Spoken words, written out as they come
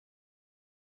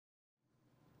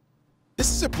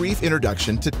This is a brief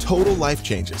introduction to Total Life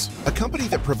Changes, a company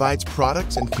that provides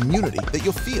products and community that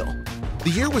you'll feel. The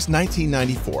year was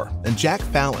 1994, and Jack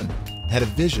Fallon had a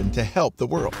vision to help the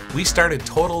world. We started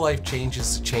Total Life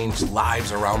Changes to change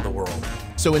lives around the world.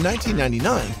 So in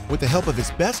 1999, with the help of his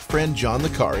best friend John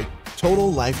Licari,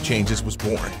 Total Life Changes was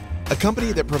born. A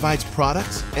company that provides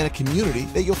products and a community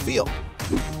that you'll feel.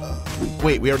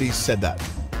 Wait, we already said that.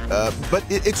 But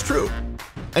it's true.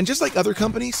 And just like other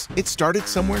companies, it started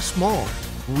somewhere small,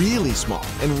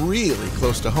 and really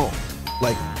close to home,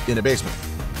 like in a basement.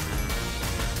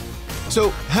 So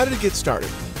how did it get started?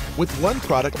 With one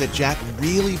product that Jack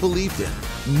really believed in,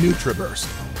 NutriBurst.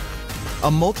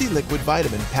 A multi-liquid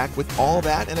vitamin packed with all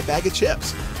that and a bag of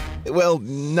chips. Well,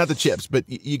 not the chips, but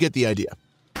you get the idea.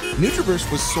 NutriBurst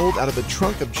was sold out of the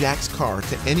trunk of Jack's car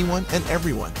to anyone and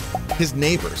everyone. His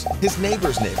neighbors, his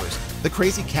neighbors' neighbors, the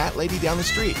crazy cat lady down the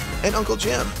street, and Uncle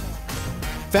Jim.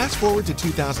 Fast forward to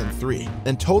 2003,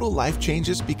 and Total Life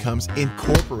Changes becomes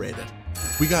incorporated.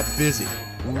 We got busy,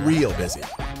 real busy.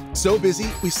 So busy,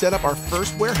 we set up our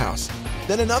first warehouse,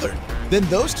 then another. Then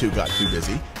those two got too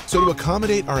busy, so to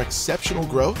accommodate our exceptional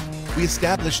growth, we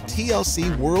established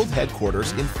TLC World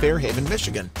Headquarters in Fairhaven,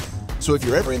 Michigan. So if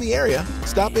you're ever in the area,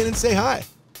 stop in and say hi.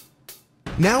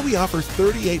 Now we offer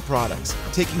 38 products,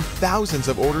 taking thousands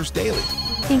of orders daily.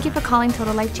 Thank you for calling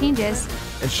Total Life Changes.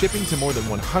 And shipping to more than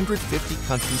 150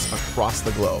 countries across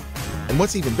the globe. And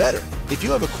what's even better, if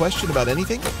you have a question about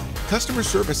anything, customer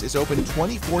service is open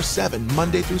 24/7,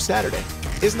 Monday through Saturday.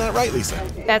 Isn't that right, Lisa?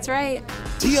 That's right.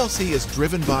 TLC is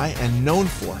driven by and known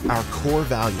for our core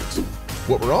values.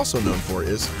 What we're also known for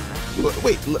is,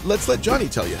 wait, let's let Johnny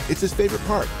tell you. It's his favorite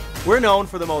part. We're known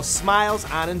for the most smiles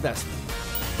on investment.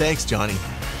 Thanks, Johnny.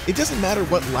 It doesn't matter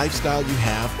what lifestyle you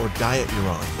have or diet you're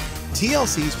on.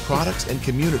 TLC's products and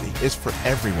community is for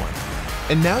everyone.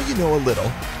 And now you know a little,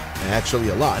 actually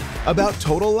a lot, about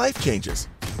Total Life Changes.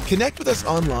 Connect with us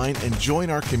online and join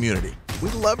our community.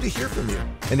 We'd love to hear from you.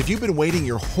 And if you've been waiting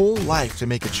your whole life to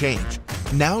make a change,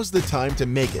 now's the time to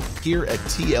make it here at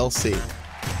TLC.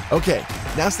 Okay,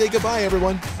 now say goodbye,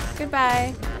 everyone.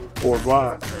 Goodbye. Au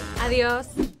revoir. Adios.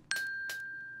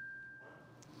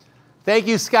 Thank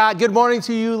you, Scott. Good morning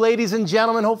to you, ladies and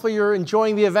gentlemen. Hopefully you're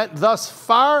enjoying the event thus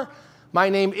far. My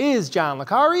name is John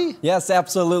Licari. Yes,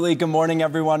 absolutely. Good morning,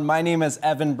 everyone. My name is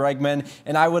Evan Bregman,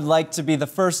 and I would like to be the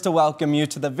first to welcome you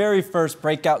to the very first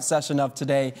breakout session of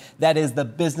today. That is the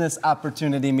Business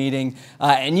Opportunity Meeting.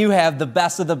 And you have the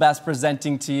best of the best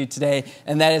presenting to you today,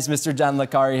 and that is Mr. John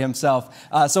Licari himself.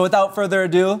 So without further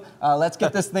ado, let's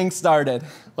get this thing started.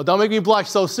 Well, don't make me blush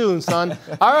so soon, son.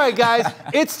 All right, guys,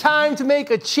 it's time to make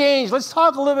a change. Let's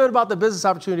talk a little bit about the business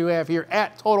opportunity we have here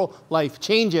at Total Life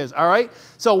Changes, all right?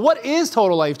 So what is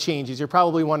Total Life Changes? You're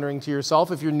probably wondering to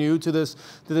yourself if you're new to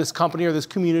this company or this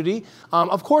community.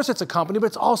 Of course, it's a company, but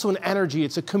it's also an energy.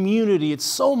 It's a community. It's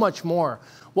so much more.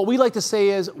 What we like to say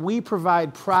is we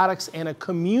provide products and a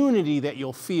community that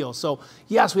you'll feel. So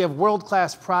yes, we have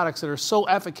world-class products that are so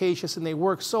efficacious and they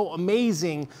work so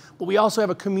amazing, but we also have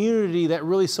a community that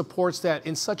really supports that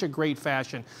in such a great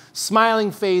fashion. Smiling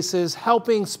faces,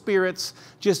 helping spirits,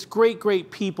 just great,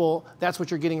 great people. That's what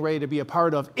you're getting ready to be a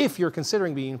part of if you're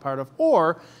considering being a part of,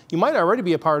 or you might already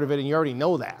be a part of it and you already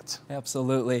know that.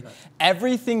 Absolutely.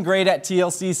 Everything great at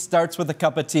TLC starts with a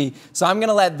cup of tea. So I'm going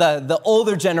to let the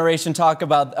older generation talk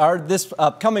about this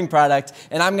upcoming product,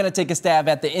 and I'm going to take a stab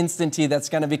at the instant tea that's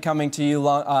going to be coming to you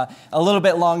a little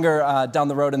bit longer down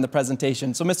the road in the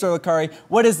presentation. So Mr. Licari,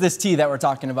 what is this tea that we're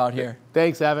talking about here?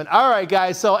 Thanks, Evan. All right,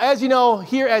 guys. So as you know,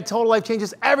 here at Total Life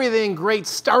Changes, everything great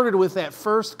started with that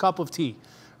first cup of tea,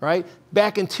 right?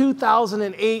 Back in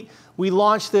 2008, we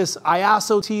launched this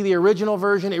IASO tea, the original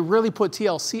version. It really put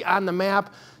TLC on the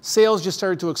map. Sales just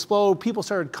started to explode. People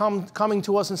started coming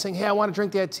to us and saying, hey, I want to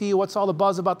drink that tea. What's all the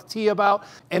buzz about the tea about?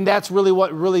 And that's really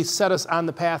what really set us on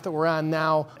the path that we're on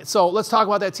now. So let's talk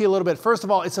about that tea a little bit. First of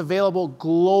all, it's available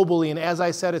globally. And as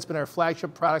I said, it's been our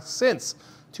flagship product since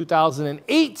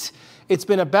 2008. It's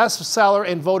been a bestseller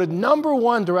and voted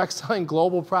 #1 direct selling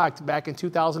global product back in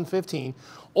 2015.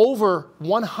 Over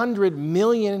 100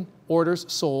 million orders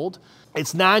sold.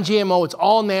 It's non-GMO, it's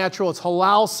all natural, it's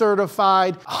halal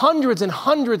certified. Hundreds and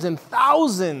hundreds and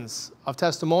thousands of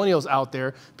testimonials out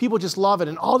there. People just love it,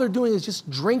 and all they're doing is just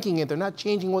drinking it. They're not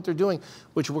changing what they're doing,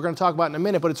 which we're going to talk about in a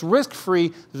minute, but it's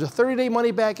risk-free. There's a 30-day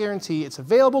money-back guarantee. It's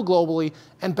available globally,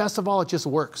 and best of all, it just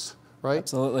works, right?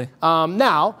 Absolutely.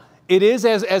 Now, it is,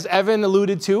 as Evan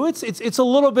alluded to, it's a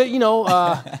little bit, you know,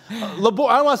 I don't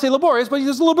want to say laborious, but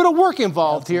there's a little bit of work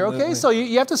involved here, okay? So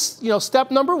you have to, you know, step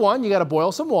number one, you got to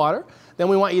boil some water. Then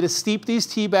we want you to steep these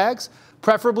tea bags,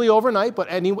 preferably overnight, but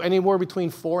anywhere between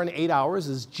 4 and 8 hours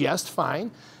is just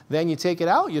fine. Then you take it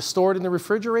out, you store it in the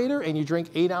refrigerator, and you drink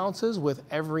 8 ounces with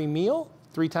every meal,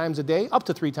 3 times a day, up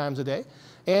to 3 times a day.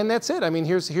 And that's it. I mean,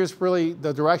 here's really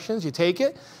the directions. You take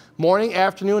it morning,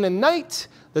 afternoon, and night.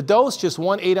 The dose, just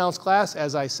 1 8-ounce glass,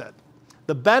 as I said.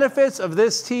 The benefits of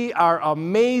this tea are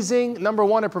amazing. Number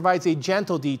one, it provides a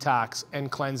gentle detox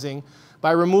and cleansing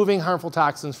by removing harmful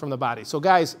toxins from the body. So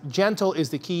guys, gentle is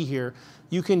the key here.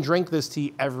 You can drink this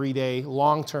tea every day,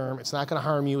 long term. It's not gonna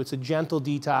harm you. It's a gentle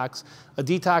detox, a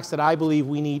detox that I believe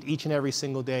we need each and every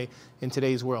single day in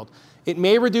today's world. It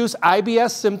may reduce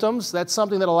IBS symptoms. That's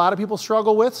something that a lot of people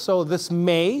struggle with, so this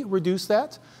may reduce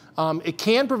that. It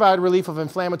can provide relief of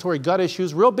inflammatory gut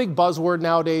issues. Real big buzzword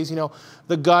nowadays, you know,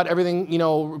 the gut, everything, you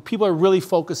know, people are really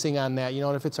focusing on that, you know,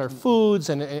 and if it's our foods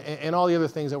and all the other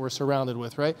things that we're surrounded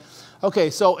with, right?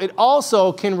 Okay, so it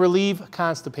also can relieve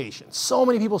constipation. So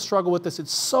many people struggle with this.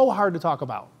 It's so hard to talk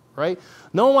about, right?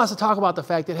 No one wants to talk about the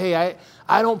fact that, hey,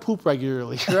 I don't poop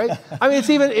regularly, right? I mean,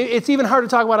 it's even hard to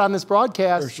talk about on this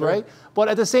broadcast, sure. right? But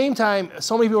at the same time,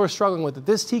 so many people are struggling with it.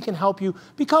 This tea can help you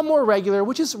become more regular,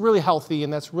 which is really healthy,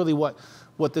 and that's really what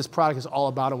this product is all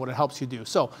about and what it helps you do.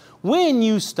 So when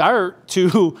you start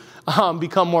to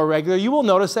become more regular, you will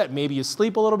notice that maybe you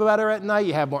sleep a little bit better at night,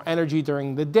 you have more energy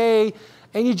during the day,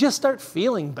 and you just start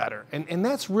feeling better. And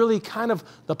that's really kind of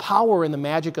the power and the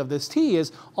magic of this tea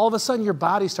is all of a sudden your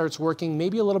body starts working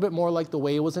maybe a little bit more like the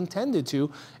way it was intended to.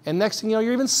 And next thing you know,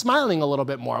 you're even smiling a little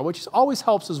bit more, which always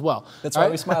helps as well. That's why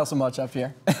we smile so much up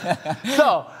here.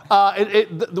 So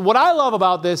what I love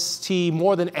about this tea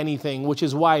more than anything, which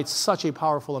is why it's such a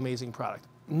powerful, amazing product,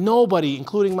 nobody,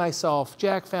 including myself,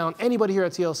 Jack Found, anybody here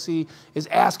at TLC is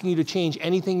asking you to change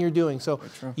anything you're doing. So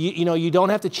you know, you don't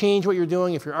have to change what you're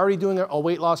doing. If you're already doing a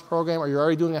weight loss program or you're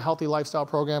already doing a healthy lifestyle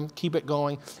program, keep it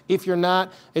going. If you're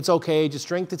not, it's okay. Just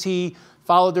drink the tea,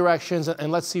 follow directions,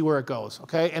 and let's see where it goes,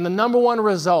 okay? And the number one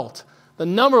result,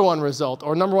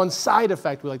 or number one side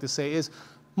effect, we like to say, is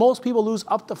most people lose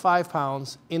up to 5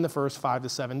 pounds in the first 5 to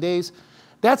 7 days.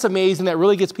 That's amazing. That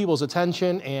really gets people's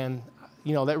attention, and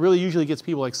you know, that really usually gets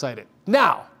people excited.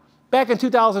 Now, back in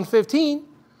 2015,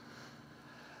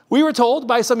 we were told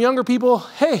by some younger people,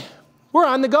 hey, we're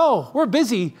on the go, we're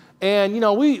busy, and you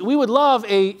know, we would love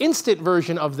a instant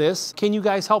version of this. Can you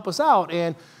guys help us out?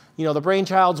 And you know, the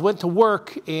brainchilds went to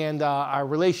work, and our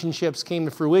relationships came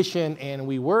to fruition, and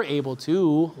we were able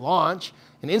to launch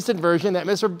an instant version that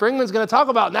Mr. Brinkman's gonna talk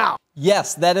about now.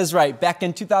 Yes, that is right. Back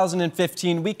in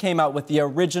 2015, we came out with the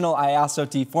original IASO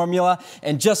tea formula,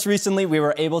 and just recently we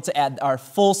were able to add our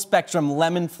full spectrum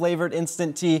lemon flavored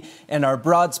instant tea and our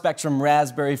broad spectrum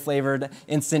raspberry flavored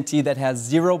instant tea that has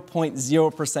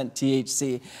 0.0%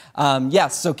 THC.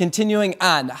 Yes, so continuing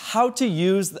on, how to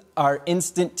use our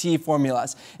instant tea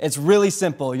formulas. It's really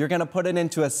simple. You're gonna put it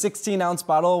into a 16-ounce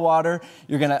bottle of water,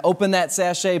 you're gonna open that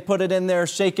sachet, put it in there,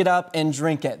 shake it up, and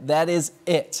drink it. That is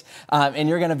it. And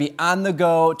you're gonna be on the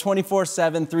go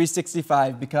 24/7,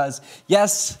 365, because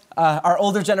yes, our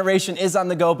older generation is on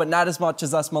the go, but not as much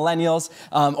as us millennials,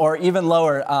 or even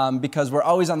lower, because we're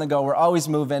always on the go, we're always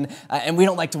moving, and we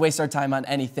don't like to waste our time on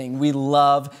anything. We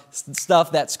love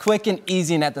stuff that's quick and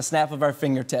easy and at the snap of our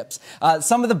fingertips.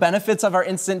 Some of the benefits of our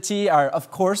instant tea are,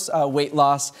 of course, weight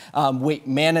loss, weight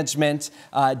management,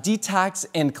 detox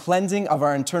and cleansing of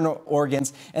our internal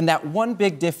organs, and that one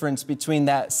big difference between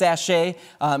that sachet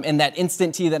and that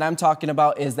instant tea that I'm talking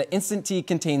about is that instant tea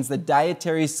contains the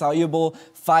dietary soluble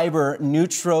fiber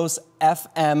Nutrose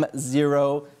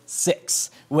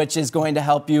FM06, which is going to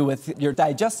help you with your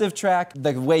digestive tract,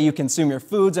 the way you consume your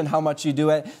foods and how much you do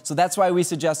it. So that's why we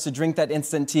suggest to drink that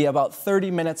instant tea about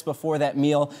 30 minutes before that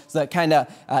meal, so that kind of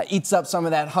eats up some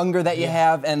of that hunger that you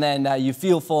have, and then you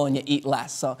feel full and you eat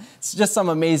less. So it's just some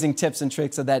amazing tips and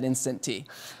tricks of that instant tea.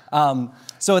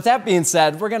 So with that being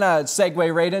said, we're gonna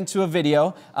segue right into a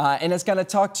video, and it's gonna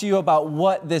talk to you about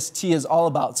what this tea is all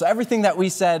about. So everything that we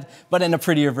said, but in a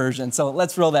prettier version. So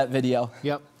let's roll that video.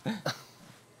 Yep.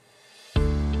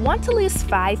 Want to lose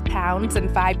 5 pounds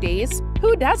in 5 days?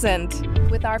 Who doesn't?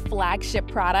 With our flagship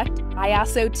product,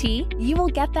 IASO Tea, you will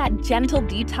get that gentle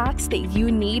detox that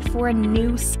you need for a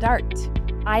new start.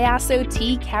 IASO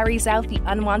Tea carries out the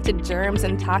unwanted germs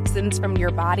and toxins from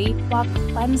your body while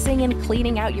cleansing and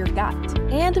cleaning out your gut.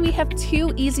 And we have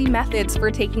 2 easy methods for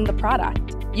taking the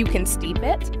product. You can steep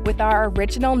it with our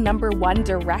original #1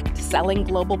 direct selling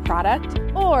global product,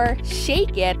 or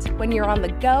shake it when you're on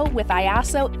the go with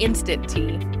IASO Instant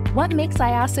Tea. What makes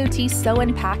IASO tea so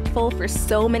impactful for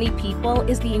so many people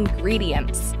is the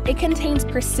ingredients. It contains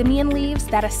persimmon leaves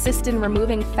that assist in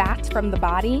removing fat from the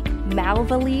body,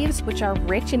 malva leaves, which are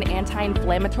rich in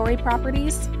anti-inflammatory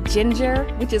properties, ginger,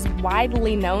 which is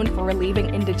widely known for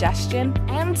relieving indigestion,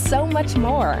 and so much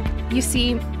more. You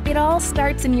see, it all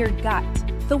starts in your gut.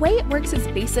 The way it works is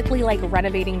basically like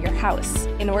renovating your house.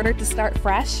 In order to start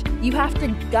fresh, you have to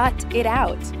gut it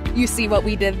out. You see what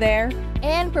we did there?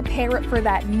 And prepare it for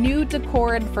that new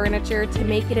decor and furniture to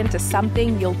make it into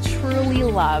something you'll truly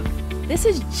love. This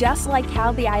is just like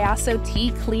how the IASO tea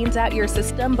cleans out your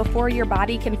system before your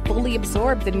body can fully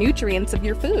absorb the nutrients of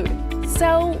your food.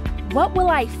 So, what will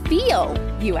I feel,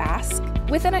 you ask?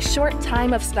 Within a short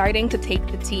time of starting to take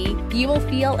the tea, you will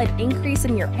feel an increase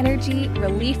in your energy,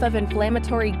 relief of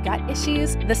inflammatory gut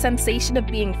issues, the sensation of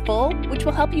being full, which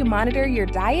will help you monitor your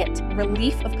diet,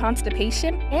 relief of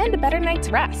constipation, and a better night's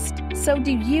rest. So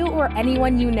do you or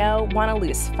anyone you know want to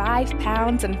lose 5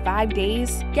 pounds in 5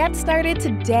 days? Get started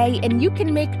today and you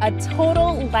can make a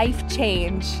total life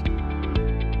change.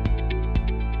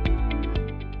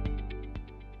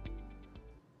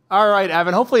 All right,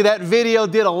 Evan, hopefully that video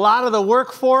did a lot of the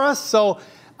work for us. So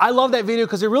I love that video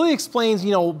because it really explains,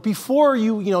 before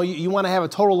you want to have a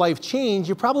total life change,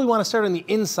 you probably want to start on the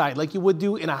inside like you would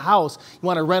do in a house. You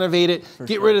want to renovate it,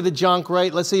 get rid of the junk,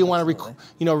 right? Let's say you want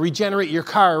to regenerate your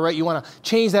car, right? You want to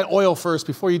change that oil first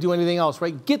before you do anything else,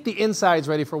 right? Get the insides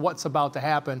ready for what's about to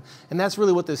happen. And that's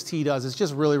really what this tea does. It's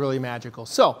just really, really magical.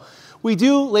 So we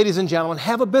do, ladies and gentlemen,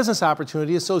 have a business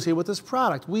opportunity associated with this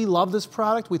product. We love this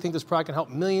product. We think this product can help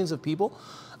millions of people.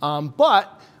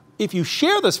 But if you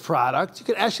share this product, you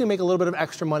can actually make a little bit of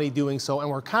extra money doing so, and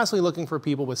we're constantly looking for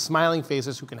people with smiling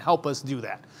faces who can help us do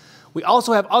that. We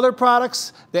also have other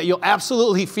products that you'll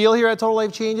absolutely feel here at Total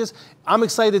Life Changes. I'm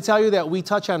excited to tell you that we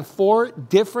touch on 4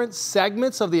 different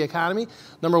segments of the economy.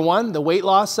 Number 1, the weight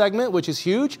loss segment, which is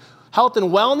huge, health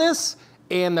and wellness,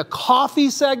 and the coffee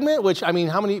segment, which, I mean,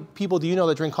 how many people do you know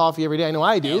that drink coffee every day? I know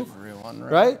I do. Everyone,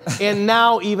 right? And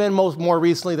now, even more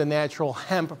recently, the natural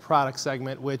hemp product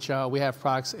segment, which we have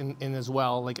products in as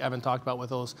well, like Evan talked about with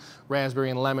those raspberry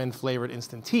and lemon flavored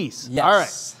instant teas. Yes. All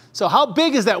right. So how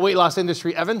big is that weight loss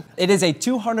industry, Evan? It is a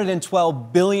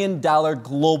 $212 billion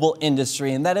global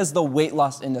industry, and that is the weight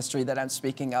loss industry that I'm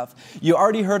speaking of. You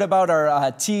already heard about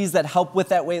our teas that help with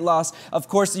that weight loss. Of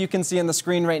course, you can see on the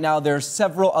screen right now, there are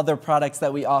several other products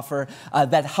that we offer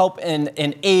that help and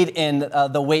aid in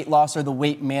the weight loss or the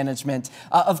weight management.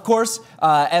 Of course,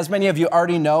 as many of you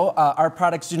already know, our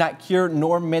products do not cure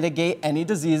nor mitigate any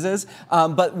diseases,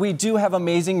 but we do have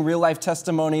amazing real-life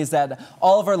testimonies that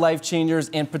all of our life changers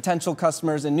and potential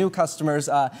customers and new customers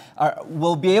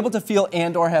will be able to feel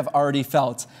and or have already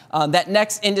felt. That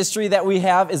next industry that we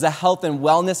have is the health and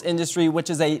wellness industry, which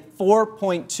is a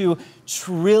 $4.2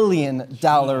 trillion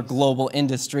global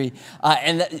industry.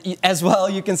 And as well,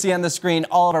 you can see on the screen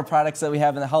all of our products that we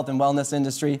have in the health and wellness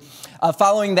industry.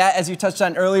 Following that, as you touched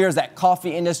on earlier, is that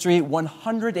coffee industry,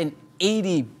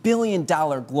 $180 billion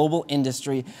global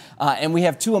industry. And we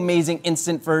have 2 amazing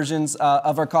instant versions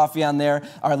of our coffee on there,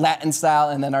 our Latin style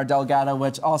and then our Delgado,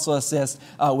 which also assists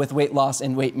with weight loss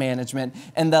and weight management.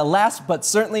 And the last but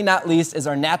certainly not least is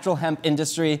our natural hemp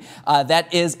industry.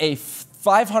 That is a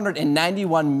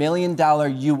 $591 million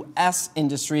U.S.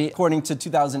 industry, according to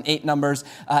 2008 numbers,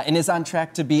 and is on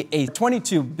track to be a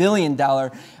 $22 billion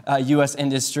U.S.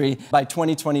 industry by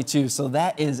 2022. So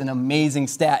that is an amazing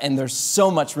stat, and there's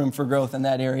so much room for growth in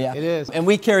that area. It is. And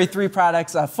we carry 3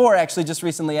 products, 4 actually just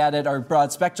recently added, our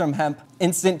broad spectrum hemp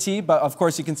instant tea, but of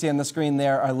course you can see on the screen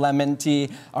there our lemon tea,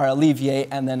 our Alleviate,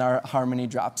 and then our Harmony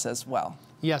drops as well.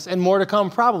 Yes, and more to come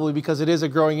probably because it is a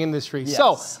growing industry. Yes.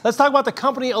 So let's talk about the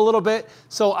company a little bit.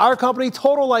 So our company,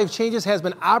 Total Life Changes, has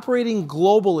been operating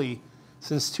globally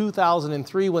since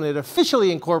 2003 when it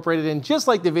officially incorporated. And just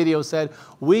like the video said,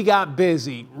 we got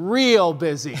busy, real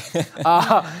busy.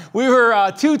 We were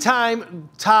a 2-time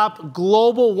top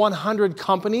global 100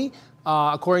 company.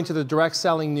 According to the Direct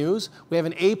Selling News. We have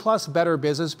an A+ Better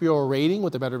Business Bureau rating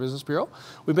with the Better Business Bureau.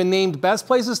 We've been named Best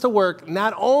Places to Work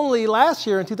not only last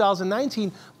year in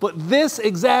 2019, but this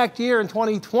exact year in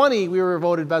 2020, we were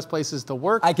voted Best Places to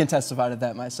Work. I can testify to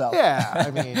that myself. Yeah, I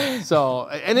mean, so,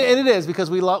 and it is because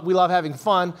we love having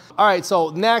fun. All right, so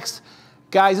next,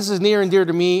 guys, this is near and dear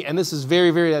to me, and this is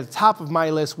very, very at the top of my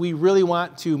list. We really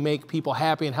want to make people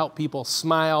happy and help people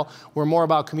smile. We're more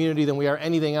about community than we are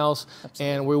anything else, Absolutely.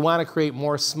 And we want to create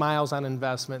more smiles on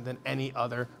investment than any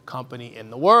other company in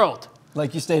the world.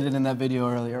 Like you stated in that video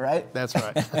earlier, right? That's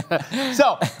right.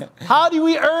 So, how do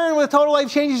we earn with Total Life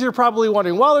Changes, you're probably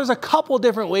wondering. Well, there's a couple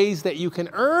different ways that you can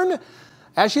earn.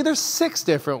 Actually, there's 6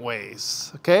 different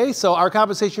ways, okay? So our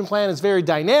compensation plan is very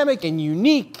dynamic and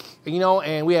unique, you know,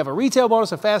 and we have a retail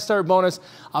bonus, a fast start bonus,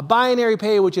 a binary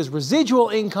pay, which is residual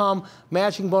income,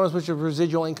 matching bonus, which is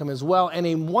residual income as well, and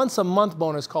a once a month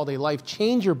bonus called a life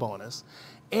changer bonus,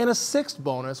 and a 6th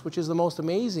bonus, which is the most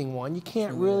amazing one. You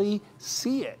can't really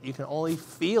see it. You can only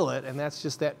feel it, and that's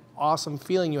just that awesome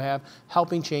feeling you have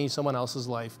helping change someone else's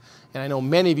life. And I know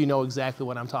many of you know exactly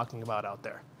what I'm talking about out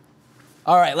there.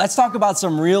 All right, let's talk about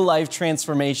some real life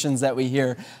transformations that we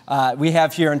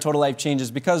have here in Total Life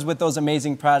Changes, because with those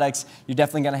amazing products, you're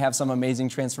definitely going to have some amazing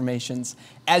transformations.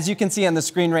 As you can see on the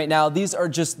screen right now, these are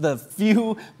just the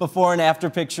few before and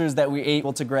after pictures that we're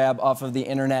able to grab off of the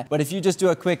internet. But if you just do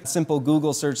a quick, simple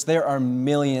Google search, there are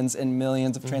millions and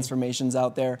millions of transformations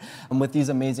out there with these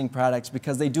amazing products,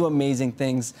 because they do amazing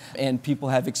things and people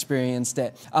have experienced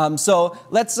it. So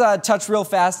let's touch real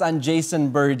fast on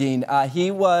Jason Burdine.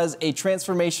 He was a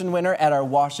transformation winner at our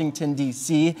Washington,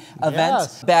 D.C.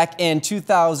 event back in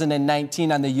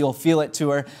 2019 on the You'll Feel It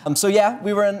tour. So yeah,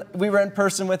 we were in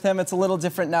person with him. It's a little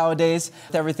different nowadays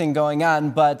with everything going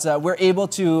on, but we're able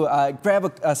to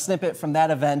grab a snippet from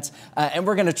that event, and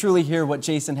we're going to truly hear what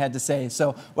Jason had to say.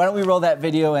 So why don't we roll that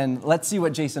video and let's see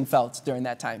what Jason felt during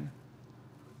that time.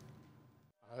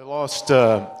 I lost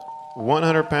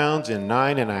 100 pounds in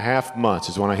 9.5 months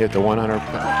is when I hit the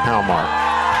 100-pound mark.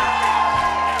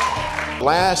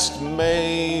 Last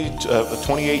May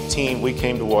 2018, we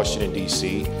came to Washington,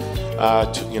 D.C.,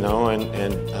 you know,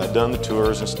 and done the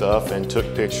tours and stuff and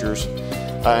took pictures.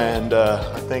 And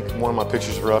I think one of my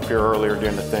pictures were up here earlier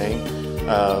during the thing.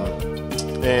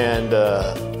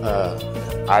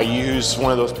 I used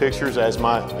one of those pictures as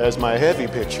my heavy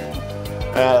picture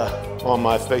on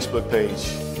my Facebook page.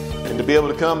 And to be able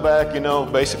to come back, you know,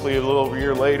 basically a little over a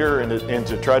year later and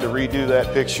to try to redo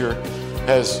that picture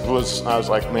I was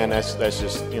like, man, that's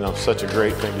just, you know, such a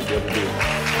great thing to be able to do.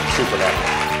 Super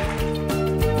happy.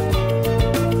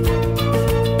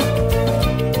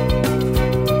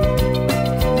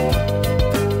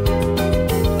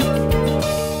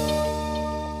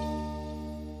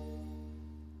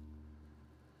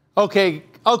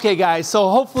 Okay, guys, so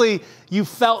hopefully you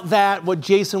felt that, what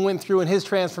Jason went through in his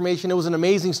transformation. It was an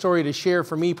amazing story to share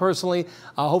for me personally.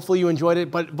 Hopefully you enjoyed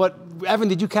it. But Evan,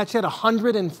 did you catch that?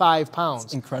 105 pounds.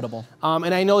 It's incredible.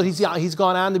 And I know that he's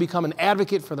gone on to become an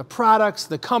advocate for the products,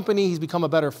 the company. He's become a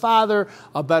better father,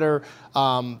 a better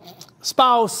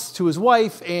spouse to his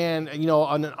wife, and, you know,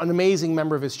 an amazing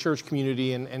member of his church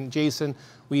community. And Jason,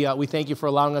 we thank you for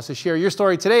allowing us to share your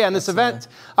story today on this event.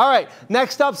 All right,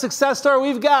 next up, success story,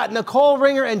 we've got Nicole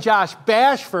Ringer and Josh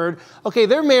Bashford. Okay,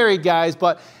 they're married, guys,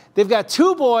 but they've got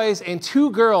 2 boys and 2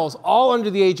 girls, all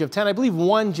under the age of 10. I believe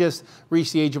one just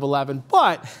reached the age of 11.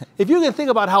 But if you can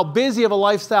think about how busy of a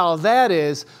lifestyle that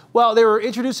is, well, they were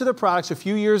introduced to the products a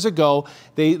few years ago.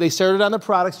 They started on the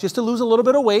products just to lose a little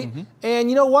bit of weight. And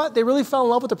you know what? They really fell in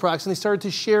love with the products and they started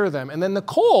to share them. And then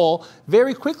Nicole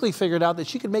very quickly figured out that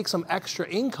she could make some extra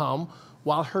income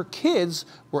while her kids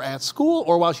were at school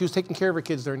or while she was taking care of her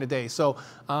kids during the day. So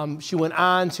she went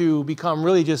on to become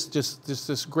really just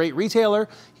this great retailer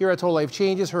here at Total Life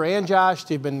Changes. Her and Josh,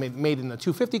 they've been made in the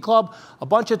 250 Club a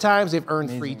bunch of times. They've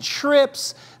earned free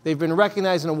trips. They've been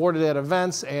recognized and awarded at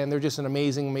events, and they're just an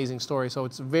amazing, amazing story. So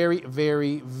it's very,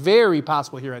 very, very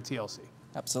possible here at TLC.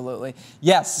 Absolutely.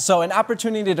 Yes, so an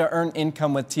opportunity to earn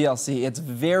income with TLC. It's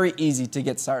very easy to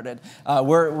get started.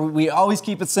 We always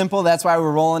keep it simple. That's why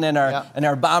we're rolling in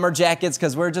our bomber jackets,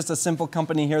 because we're just a simple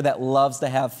company here that loves to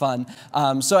have fun.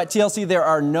 So at TLC, there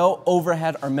are no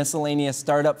overhead or miscellaneous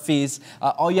startup fees.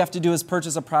 All you have to do is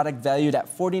purchase a product valued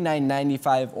at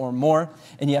 $49.95 or more,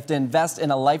 and you have to invest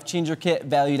in a life changer kit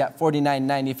valued at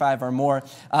 $49.95 or more.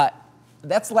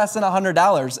 That's less than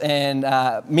 $100.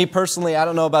 And me personally, I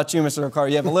don't know about you, Mr. O'Carr,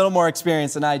 you have a little more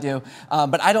experience than I do,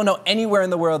 but I don't know anywhere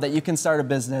in the world that you can start a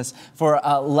business for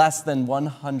less than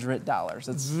 $100.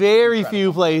 It's very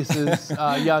few places,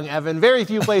 young Evan, very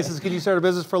few places can you start a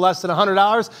business for less than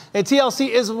 $100, and TLC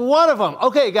is one of them.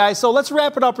 Okay, guys, so let's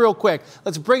wrap it up real quick.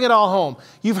 Let's bring it all home.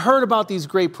 You've heard about these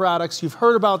great products. You've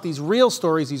heard about these real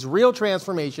stories, these real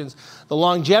transformations, the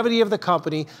longevity of the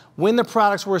company, when the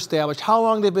products were established, how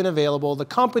long they've been available. The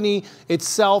company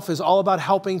itself is all about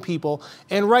helping people.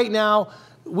 And right now,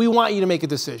 we want you to make a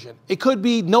decision. It could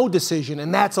be no decision,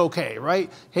 and that's okay, right?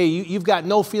 Hey, you've got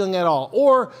no feeling at all.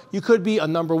 Or you could be a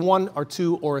number 1 or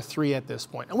 2 or a 3 at this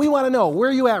point. And we want to know, where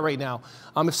are you at right now?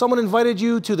 If someone invited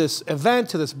you to this event,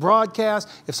 to this broadcast,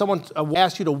 if someone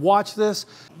asked you to watch this,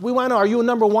 we want to know, are you a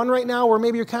number 1 right now? Or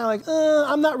maybe you're kind of like,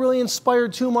 I'm not really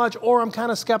inspired too much, or I'm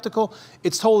kind of skeptical.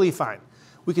 It's totally fine.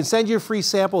 We can send you a free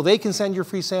sample. They can send you a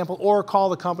free sample, or call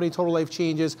the company, Total Life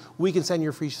Changes. We can send you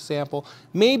a free sample.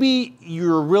 Maybe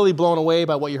you're really blown away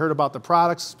by what you heard about the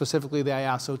products, specifically the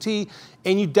IASO T,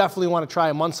 and you definitely want to try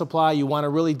a month's supply. You want to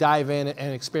really dive in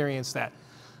and experience that.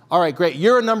 All right, great.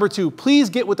 You're a number 2. Please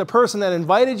get with the person that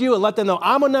invited you and let them know,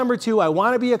 I'm a number 2. I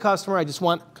want to be a customer. I just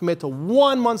want to commit to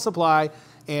 1 month supply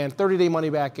and 30-day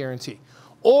money-back guarantee.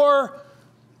 Or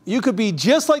you could be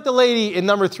just like the lady in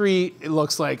number 3, it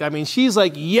looks like. I mean, she's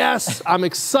like, yes, I'm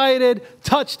excited,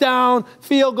 touchdown,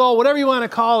 field goal, whatever you want to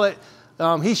call it.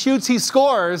 He shoots, he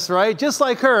scores, right? Just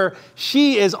like her,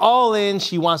 she is all in.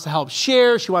 She wants to help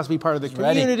share. She wants to be part of the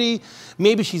community. Ready.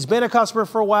 Maybe she's been a customer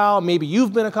for a while. Maybe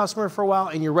you've been a customer for a while,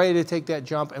 and you're ready to take that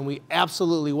jump, and we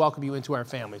absolutely welcome you into our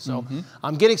family. So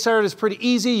getting started is pretty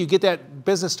easy. You get that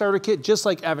business starter kit, just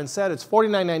like Evan said. It's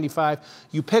 $49.95.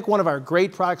 You pick one of our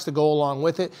great products to go along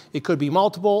with it. It could be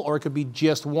multiple, or it could be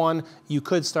just one. You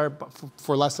could start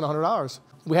for less than $100.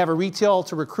 We have a retail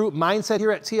to recruit mindset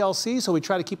here at TLC, so we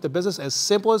try to keep the business as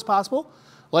simple as possible.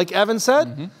 Like Evan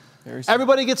said,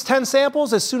 everybody gets 10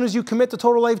 samples as soon as you commit to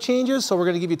Total Life Changes, so we're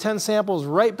going to give you 10 samples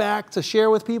right back to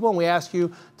share with people, and we ask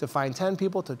you to find 10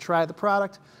 people to try the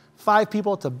product, 5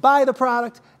 people to buy the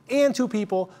product, and 2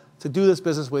 people to do this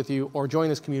business with you or join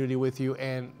this community with you,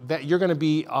 and that you're going to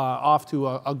be off to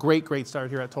a great, great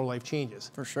start here at Total Life Changes.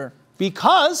 For sure.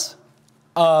 Because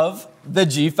of the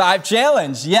G5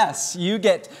 Challenge. Yes, you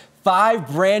get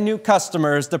 5 brand new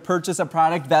customers to purchase a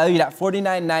product valued at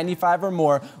 $49.95 or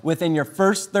more. Within your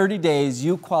first 30 days,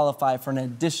 you qualify for an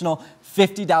additional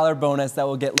 $50 bonus that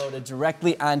will get loaded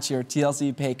directly onto your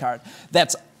TLC pay card.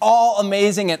 That's all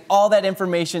amazing, and all that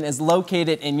information is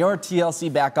located in your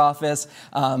TLC back office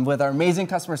with our amazing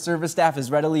customer service staff is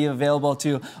readily available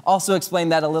to also explain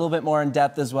that a little bit more in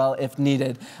depth as well if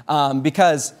needed.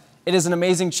 Because it is an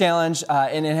amazing challenge,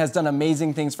 and it has done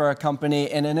amazing things for our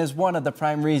company, and it is one of the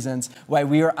prime reasons why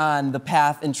we are on the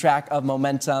path and track of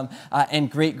momentum and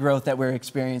great growth that we're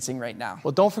experiencing right now.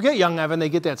 Well, don't forget, young Evan, they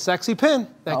get that sexy pin,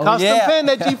 that custom pin,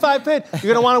 that G5 pin.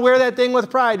 You're going to want to wear that thing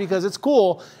with pride because it's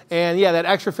cool. And yeah, that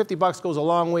extra $50 goes a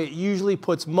long way. It usually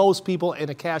puts most people in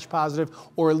a cash positive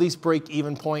or at least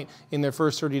break-even point in their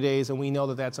first 30 days, and we know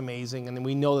that that's amazing, and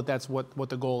we know that that's what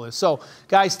the goal is. So,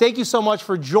 guys, thank you so much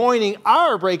for joining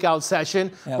our breakout session.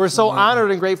 Absolutely. We're so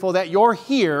honored and grateful that you're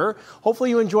here.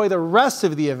 Hopefully you enjoy the rest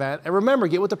of the event. And remember,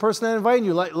 get with the person that invited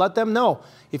you. Let them know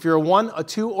if you're a 1, a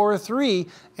 2, or a 3,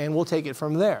 and we'll take it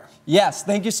from there. Yes,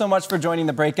 thank you so much for joining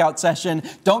the breakout session.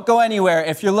 Don't go anywhere.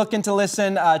 If you're looking to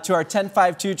listen to our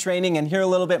 10.5.2 training and hear a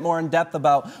little bit more in depth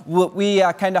about what we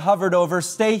kind of hovered over,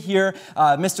 stay here.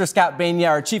 Mr. Scott Bania,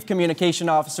 our Chief Communication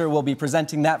Officer, will be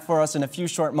presenting that for us in a few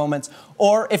short moments.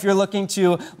 Or if you're looking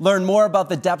to learn more about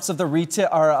the depths of the retail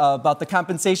or about the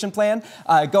compensation plan,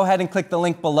 go ahead and click the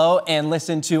link below and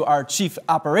listen to our Chief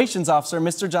Operations Officer,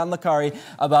 Mr. John Licari,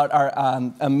 about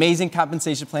our amazing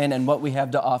compensation plan and what we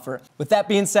have to offer. With that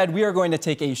being said, we are going to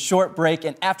take a short break,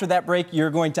 and after that break,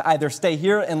 you're going to either stay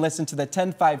here and listen to the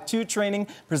 10.5.2 training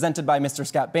presented by Mr.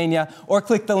 Scott Bania, or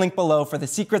click the link below for the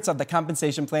Secrets of the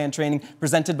Compensation Plan training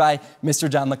presented by Mr.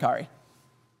 John Licari.